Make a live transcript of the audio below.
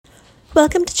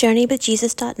Welcome to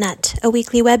JourneyWithJesus.net, a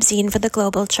weekly webzine for the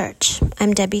global church.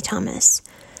 I'm Debbie Thomas.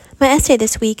 My essay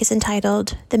this week is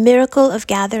entitled The Miracle of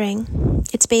Gathering.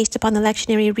 It's based upon the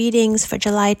lectionary readings for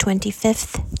July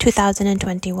 25th,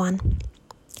 2021.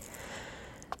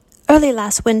 Early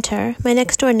last winter, my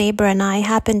next-door neighbor and I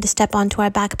happened to step onto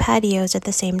our back patios at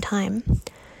the same time.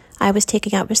 I was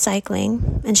taking out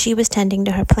recycling, and she was tending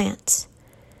to her plants.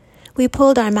 We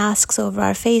pulled our masks over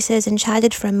our faces and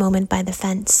chatted for a moment by the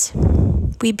fence.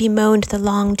 We bemoaned the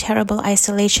long, terrible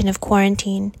isolation of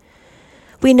quarantine.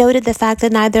 We noted the fact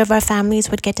that neither of our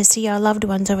families would get to see our loved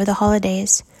ones over the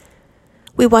holidays.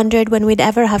 We wondered when we'd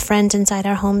ever have friends inside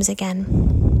our homes again,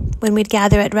 when we'd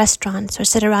gather at restaurants or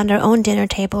sit around our own dinner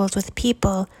tables with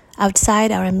people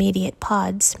outside our immediate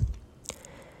pods.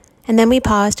 And then we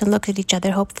paused and looked at each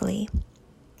other hopefully.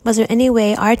 Was there any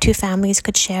way our two families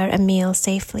could share a meal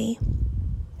safely?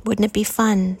 Wouldn't it be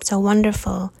fun, so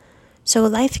wonderful, so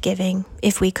life-giving,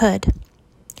 if we could?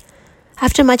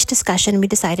 After much discussion, we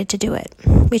decided to do it.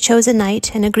 We chose a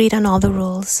night and agreed on all the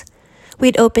rules.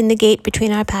 We'd open the gate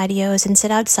between our patios and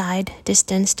sit outside,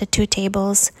 distanced at two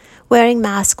tables, wearing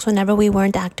masks whenever we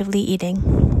weren't actively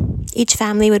eating. Each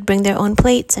family would bring their own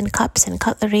plates and cups and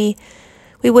cutlery.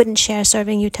 We wouldn't share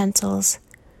serving utensils.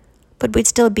 But we'd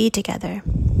still be together,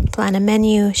 plan a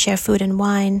menu, share food and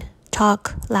wine,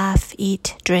 talk, laugh,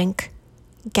 eat, drink,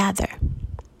 gather.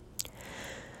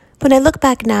 When I look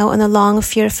back now on the long,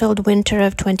 fear-filled winter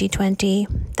of 2020,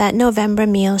 that November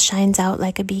meal shines out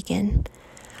like a beacon.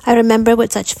 I remember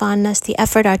with such fondness the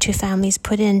effort our two families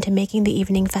put into making the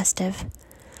evening festive.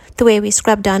 The way we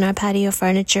scrubbed down our patio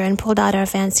furniture and pulled out our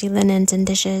fancy linens and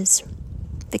dishes.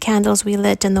 The candles we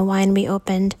lit and the wine we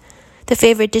opened. The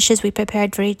favorite dishes we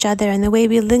prepared for each other, and the way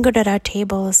we lingered at our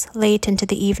tables late into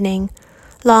the evening,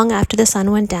 long after the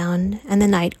sun went down and the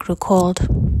night grew cold.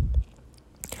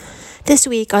 This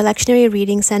week, our lectionary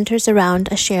reading centers around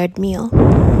a shared meal.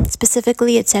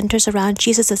 Specifically, it centers around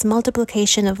Jesus'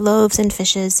 multiplication of loaves and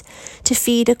fishes to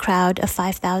feed a crowd of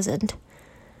 5,000.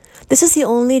 This is the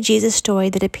only Jesus story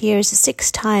that appears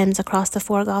 6 times across the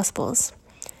 4 Gospels.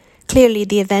 Clearly,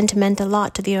 the event meant a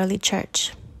lot to the early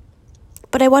church.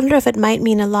 But I wonder if it might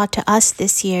mean a lot to us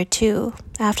this year, too,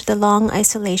 after the long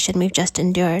isolation we've just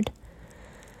endured.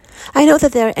 I know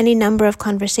that there are any number of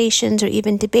conversations or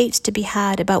even debates to be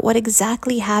had about what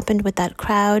exactly happened with that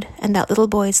crowd and that little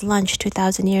boy's lunch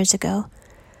 2,000 years ago.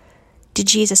 Did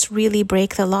Jesus really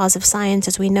break the laws of science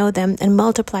as we know them and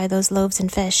multiply those loaves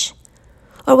and fish?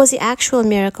 Or was the actual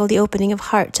miracle the opening of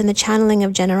hearts and the channeling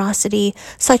of generosity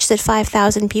such that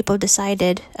 5,000 people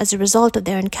decided, as a result of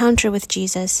their encounter with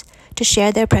Jesus, to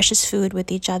share their precious food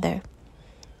with each other?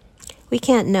 We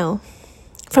can't know.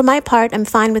 For my part, I'm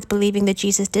fine with believing that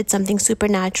Jesus did something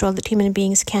supernatural that human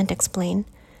beings can't explain.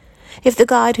 If the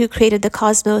God who created the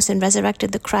cosmos and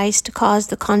resurrected the Christ caused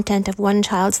the content of one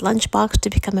child's lunchbox to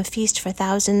become a feast for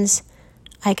thousands,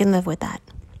 I can live with that.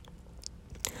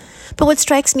 But what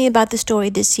strikes me about the story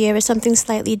this year is something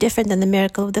slightly different than the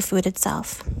miracle of the food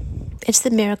itself. It's the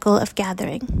miracle of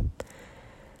gathering.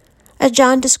 As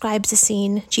John describes the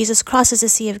scene, Jesus crosses the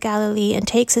Sea of Galilee and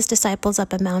takes his disciples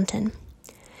up a mountain.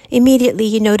 Immediately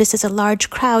he notices a large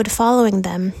crowd following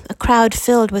them, a crowd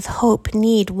filled with hope,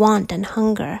 need, want, and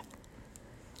hunger.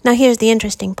 Now here's the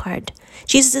interesting part.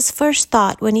 Jesus' first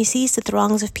thought when he sees the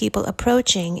throngs of people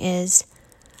approaching is,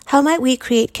 how might we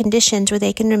create conditions where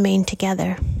they can remain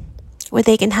together, where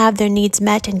they can have their needs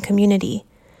met in community?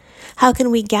 How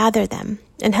can we gather them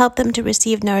and help them to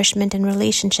receive nourishment in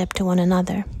relationship to one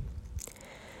another?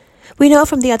 We know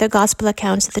from the other gospel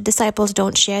accounts that the disciples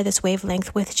don't share this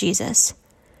wavelength with Jesus.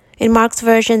 In Mark's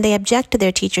version, they object to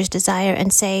their teacher's desire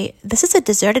and say, "This is a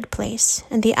deserted place,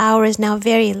 and the hour is now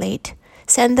very late.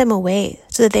 Send them away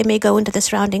so that they may go into the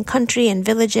surrounding country and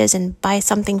villages and buy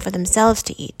something for themselves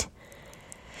to eat."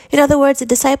 In other words, the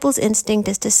disciples' instinct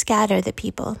is to scatter the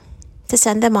people, to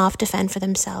send them off to fend for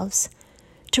themselves,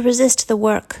 to resist the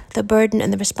work, the burden,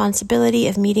 and the responsibility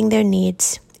of meeting their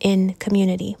needs in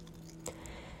community.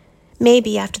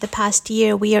 Maybe after the past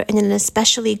year, we are in an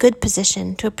especially good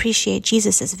position to appreciate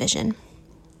Jesus' vision.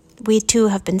 We too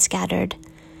have been scattered.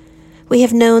 We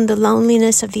have known the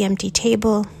loneliness of the empty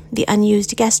table, the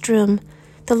unused guest room,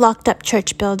 the locked-up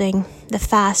church building, the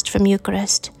fast from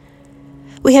Eucharist.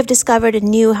 We have discovered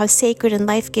anew how sacred and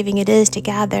life-giving it is to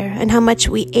gather, and how much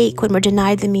we ache when we're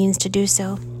denied the means to do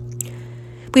so.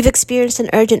 We've experienced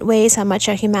in urgent ways how much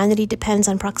our humanity depends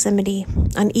on proximity,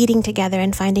 on eating together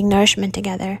and finding nourishment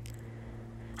together.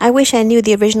 I wish I knew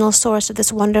the original source of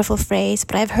this wonderful phrase,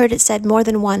 but I've heard it said more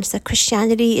than once that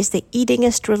Christianity is the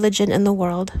eatingest religion in the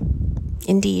world.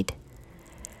 Indeed.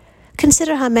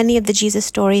 Consider how many of the Jesus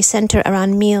stories center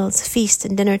around meals, feasts,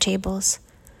 and dinner tables.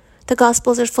 The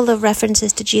Gospels are full of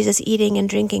references to Jesus eating and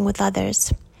drinking with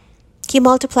others. He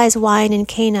multiplies wine in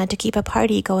Cana to keep a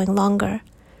party going longer.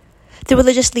 The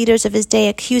religious leaders of his day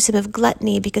accuse him of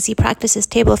gluttony because he practices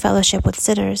table fellowship with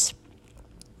sinners.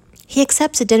 He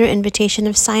accepts a dinner invitation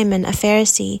of Simon, a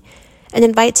Pharisee, and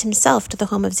invites himself to the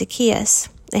home of Zacchaeus,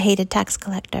 a hated tax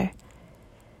collector.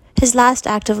 His last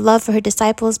act of love for his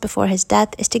disciples before his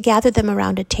death is to gather them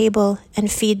around a table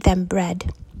and feed them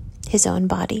bread, his own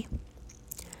body.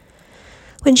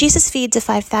 When Jesus feeds the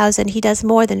 5,000, he does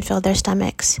more than fill their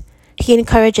stomachs. He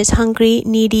encourages hungry,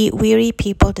 needy, weary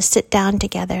people to sit down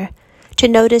together, to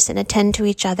notice and attend to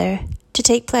each other, to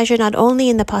take pleasure not only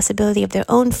in the possibility of their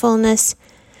own fullness,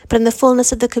 but in the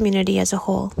fullness of the community as a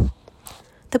whole.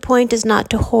 The point is not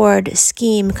to hoard,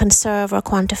 scheme, conserve, or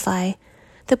quantify.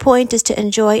 The point is to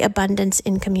enjoy abundance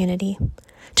in community,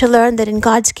 to learn that in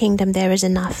God's kingdom there is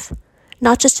enough,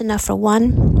 not just enough for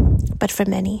one, but for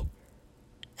many.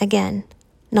 Again,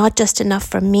 not just enough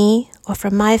for me, or for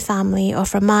my family, or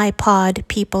for my pod,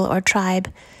 people, or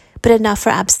tribe, but enough for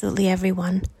absolutely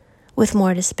everyone, with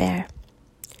more to spare.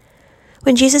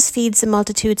 When Jesus feeds the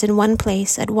multitudes in one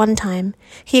place at one time,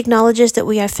 he acknowledges that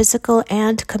we are physical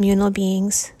and communal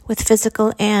beings, with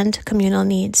physical and communal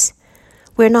needs.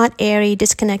 We're not airy,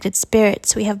 disconnected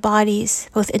spirits. We have bodies,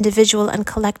 both individual and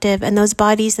collective, and those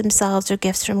bodies themselves are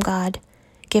gifts from God,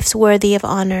 gifts worthy of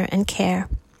honor and care.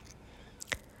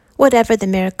 Whatever the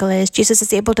miracle is, Jesus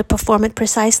is able to perform it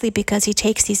precisely because he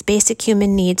takes these basic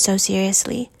human needs so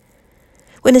seriously.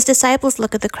 When his disciples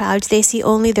look at the crowds, they see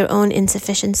only their own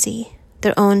insufficiency,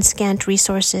 their own scant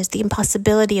resources, the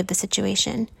impossibility of the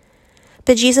situation.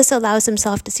 But Jesus allows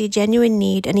himself to see genuine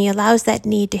need, and he allows that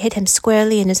need to hit him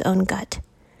squarely in his own gut.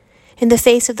 In the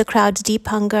face of the crowd's deep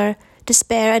hunger,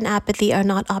 despair and apathy are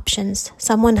not options.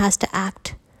 Someone has to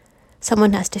act.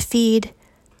 Someone has to feed.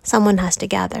 Someone has to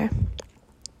gather.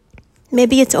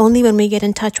 Maybe it's only when we get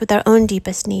in touch with our own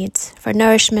deepest needs, for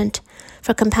nourishment,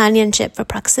 for companionship, for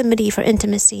proximity, for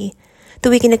intimacy, that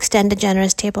we can extend a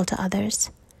generous table to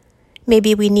others.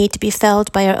 Maybe we need to be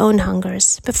felled by our own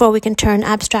hungers before we can turn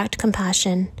abstract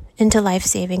compassion into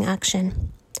life-saving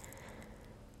action.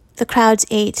 The crowds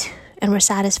ate and were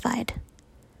satisfied.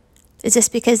 Is this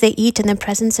because they eat in the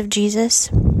presence of Jesus?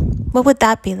 What would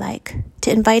that be like,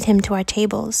 to invite him to our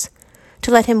tables,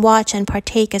 to let him watch and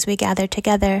partake as we gather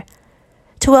together,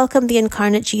 to welcome the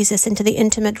incarnate Jesus into the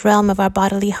intimate realm of our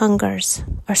bodily hungers,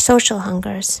 our social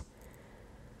hungers?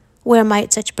 Where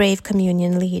might such brave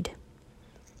communion lead?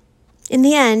 In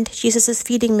the end, Jesus'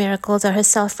 feeding miracles are his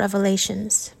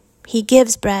self-revelations. He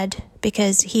gives bread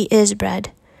because he is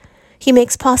bread. He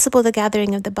makes possible the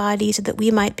gathering of the body so that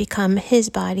we might become his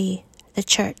body, the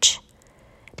church.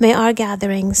 May our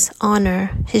gatherings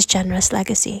honor his generous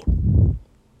legacy.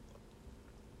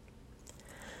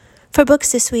 For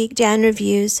books this week, Jan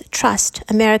reviews Trust,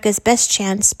 America's Best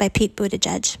Chance by Pete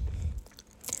Buttigieg.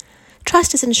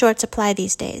 Trust is in short supply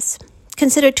these days.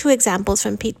 Consider two examples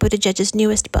from Pete Buttigieg's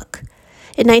newest book.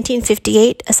 In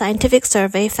 1958, a scientific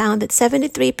survey found that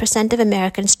 73% of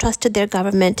Americans trusted their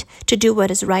government to do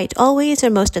what is right always or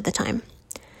most of the time.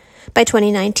 By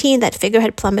 2019, that figure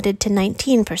had plummeted to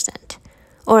 19%.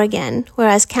 Or again,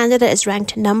 whereas Canada is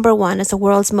ranked number 1 as the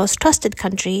world's most trusted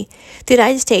country, the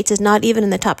United States is not even in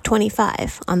the top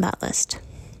 25 on that list.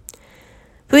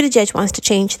 Buttigieg wants to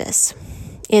change this.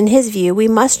 In his view, we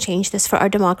must change this for our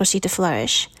democracy to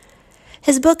flourish.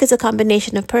 His book is a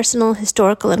combination of personal,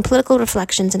 historical, and political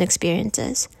reflections and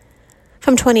experiences.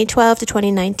 From 2012 to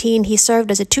 2019, he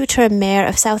served as a 2-term mayor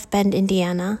of South Bend,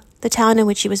 Indiana, the town in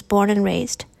which he was born and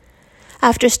raised.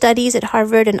 After studies at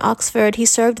Harvard and Oxford, he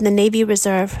served in the Navy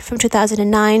Reserve from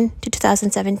 2009 to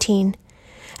 2017.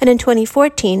 And in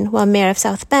 2014, while mayor of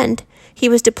South Bend, he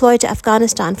was deployed to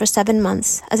Afghanistan for 7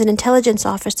 months as an intelligence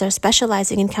officer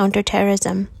specializing in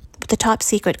counterterrorism with a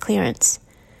top-secret clearance.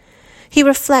 He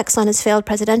reflects on his failed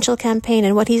presidential campaign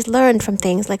and what he's learned from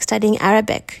things like studying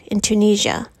Arabic in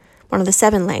Tunisia, one of the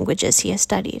 7 languages he has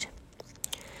studied.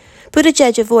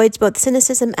 Buttigieg avoids both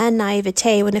cynicism and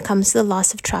naivete when it comes to the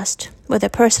loss of trust, whether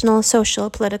personal, social,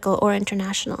 political, or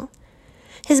international.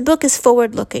 His book is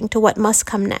forward-looking to what must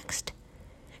come next.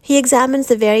 He examines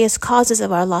the various causes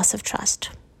of our loss of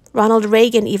trust. Ronald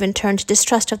Reagan even turned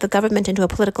distrust of the government into a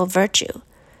political virtue.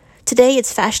 Today,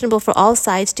 it's fashionable for all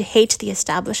sides to hate the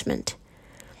establishment.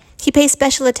 He pays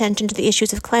special attention to the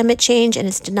issues of climate change and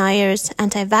its deniers,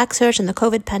 anti-vaxxers, and the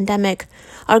COVID pandemic,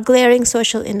 our glaring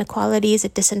social inequalities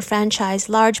that disenfranchise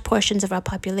large portions of our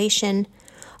population,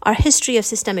 our history of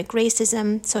systemic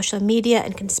racism, social media,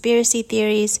 and conspiracy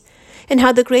theories, and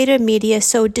how the greater media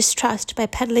sowed distrust by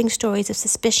peddling stories of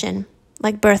suspicion,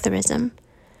 like birtherism.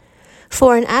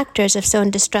 Foreign actors have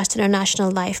sown distrust in our national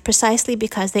life precisely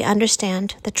because they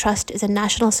understand that trust is a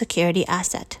national security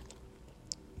asset.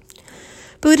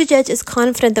 Buttigieg is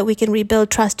confident that we can rebuild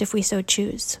trust if we so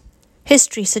choose.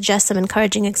 History suggests some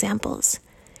encouraging examples.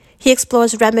 He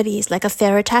explores remedies like a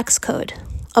fairer tax code,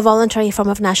 a voluntary form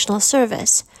of national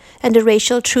service, and a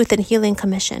racial truth and healing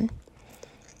commission.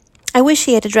 I wish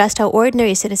he had addressed how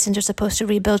ordinary citizens are supposed to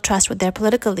rebuild trust with their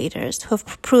political leaders, who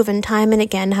have proven time and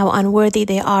again how unworthy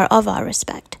they are of our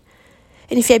respect.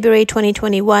 In February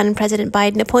 2021, President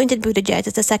Biden appointed Buttigieg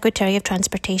as the Secretary of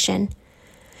Transportation.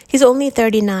 He's only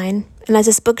 39, and as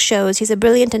his book shows, he's a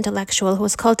brilliant intellectual who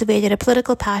has cultivated a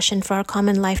political passion for our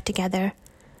common life together.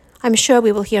 I'm sure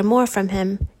we will hear more from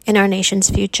him in our nation's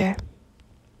future.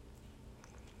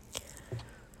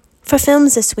 For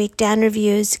films this week, Dan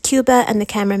reviews Cuba and the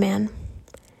Cameraman.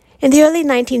 In the early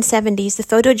 1970s, the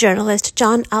photojournalist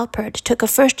Jon Alpert took a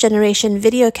first-generation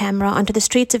video camera onto the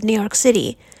streets of New York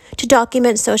City to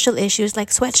document social issues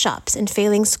like sweatshops and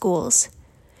failing schools.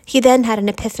 He then had an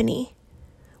epiphany.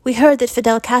 We heard that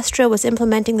Fidel Castro was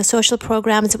implementing the social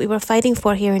programs that we were fighting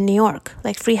for here in New York,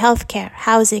 like free healthcare,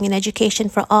 housing, and education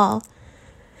for all.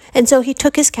 And so he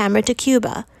took his camera to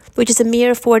Cuba, which is a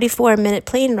mere 44-minute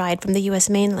plane ride from the U.S.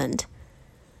 mainland.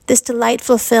 This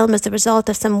delightful film is the result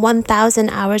of some 1,000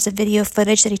 hours of video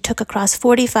footage that he took across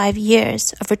 45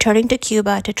 years of returning to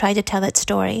Cuba to try to tell its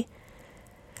story.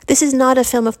 This is not a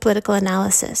film of political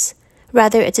analysis.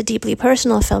 Rather, it's a deeply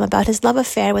personal film about his love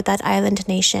affair with that island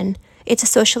nation, its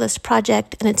socialist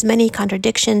project, and its many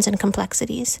contradictions and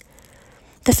complexities.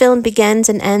 The film begins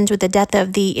and ends with the death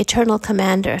of the eternal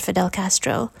commander, Fidel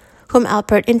Castro, whom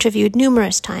Alpert interviewed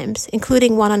numerous times,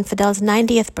 including one on Fidel's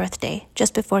 90th birthday,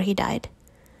 just before he died.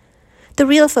 The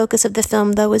real focus of the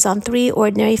film, though, is on three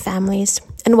ordinary families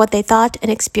and what they thought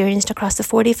and experienced across the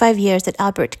 45 years that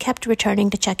Alpert kept returning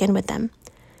to check in with them.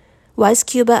 Was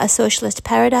Cuba a socialist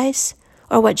paradise,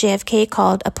 or what JFK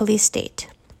called a police state?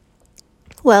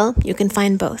 Well, you can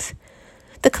find both.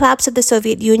 The collapse of the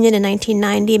Soviet Union in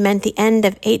 1990 meant the end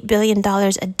of $8 billion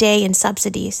a day in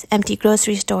subsidies, empty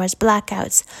grocery stores,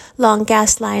 blackouts, long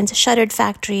gas lines, shuttered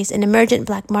factories, an emergent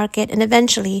black market, and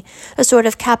eventually a sort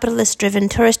of capitalist-driven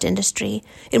tourist industry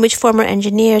in which former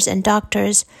engineers and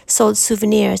doctors sold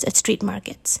souvenirs at street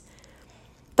markets.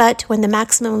 But when the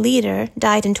maximum leader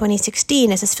died in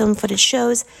 2016, as his film footage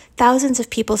shows, thousands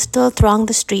of people still thronged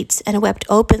the streets and wept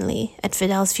openly at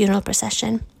Fidel's funeral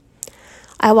procession.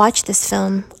 I watched this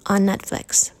film on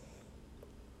Netflix.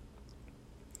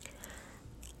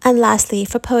 And lastly,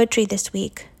 for poetry this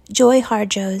week, Joy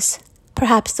Harjo's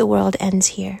Perhaps the World Ends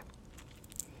Here.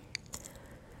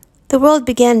 The world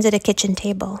begins at a kitchen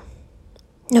table.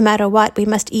 No matter what, we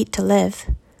must eat to live.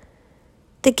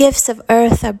 The gifts of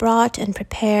earth are brought and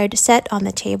prepared, set on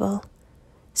the table.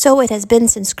 So it has been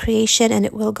since creation, and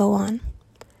it will go on.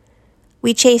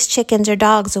 We chase chickens or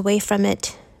dogs away from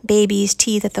it. Babies'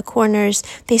 teeth at the corners,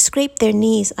 they scrape their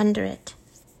knees under it.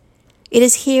 It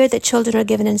is here that children are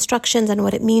given instructions on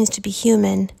what it means to be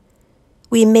human.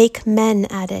 We make men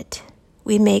at it.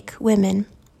 We make women.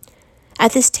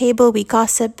 At this table we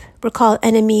gossip, recall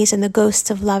enemies and the ghosts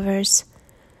of lovers.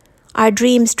 Our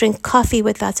dreams drink coffee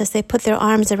with us as they put their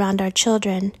arms around our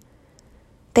children.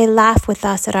 They laugh with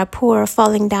us at our poor,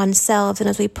 falling down selves and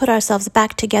as we put ourselves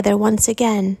back together once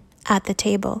again at the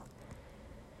table.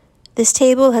 This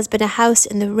table has been a house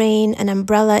in the rain, an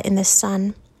umbrella in the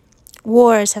sun.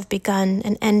 Wars have begun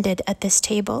and ended at this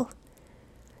table.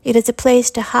 It is a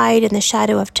place to hide in the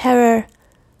shadow of terror,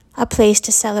 a place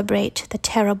to celebrate the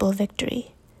terrible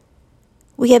victory.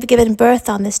 We have given birth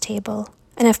on this table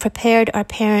and have prepared our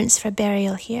parents for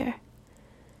burial here.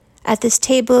 At this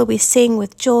table we sing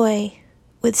with joy,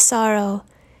 with sorrow.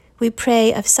 We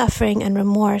pray of suffering and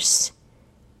remorse.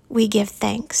 We give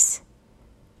thanks.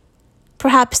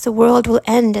 Perhaps the world will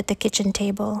end at the kitchen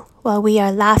table while we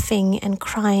are laughing and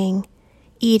crying,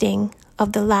 eating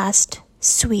of the last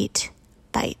sweet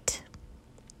bite.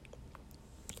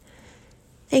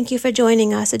 Thank you for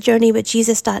joining us at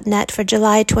JourneyWithJesus.net for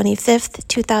July 25th,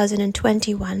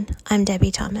 2021. I'm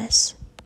Debbie Thomas.